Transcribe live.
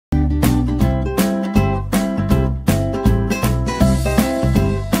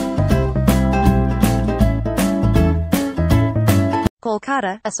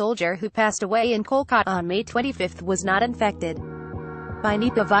Kolkata, a soldier who passed away in Kolkata on May 25 was not infected by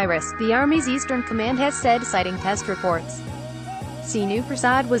Nipah virus, the Army's Eastern Command has said, citing test reports.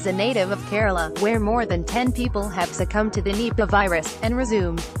 Nipah was a native of Kerala, where more than 10 people have succumbed to the Nipah virus, and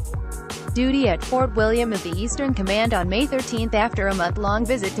resumed duty at Fort William of the Eastern Command on May 13 after a month-long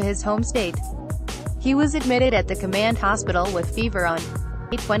visit to his home state. He was admitted at the command hospital with fever on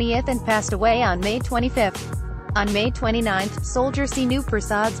May 20 and passed away on May 25. On May 29, soldier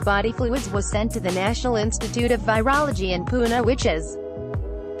Nipah's body fluids was sent to the National Institute of Virology in Pune, which is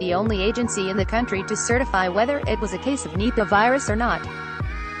the only agency in the country to certify whether it was a case of Nipah virus or not.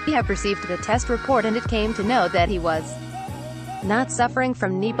 He had received the test report and it came to know that he was not suffering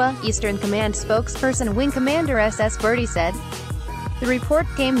from Nipah, Eastern Command spokesperson Wing Commander S.S. Bertie said. The report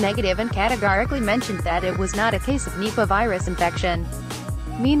came negative and categorically mentioned that it was not a case of Nipah virus infection.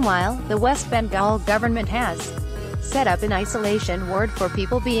 Meanwhile, the West Bengal government has set up an isolation ward for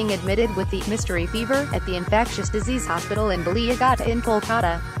people being admitted with the mystery fever at the infectious disease hospital in Kolkata in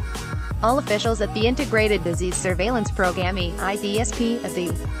Kolkata. All officials at the Integrated Disease Surveillance Program (IDSP) of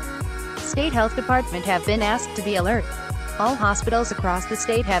the State Health Department have been asked to be alert. All hospitals across the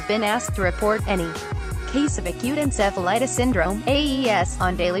state have been asked to report any case of acute encephalitis syndrome (AES)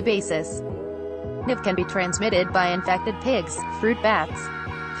 on daily basis. Nipah can be transmitted by infected pigs, fruit bats,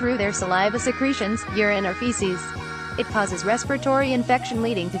 through their saliva secretions, urine or feces. It causes respiratory infection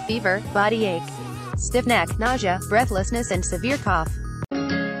leading to fever, body ache, stiff neck, nausea, breathlessness and severe cough.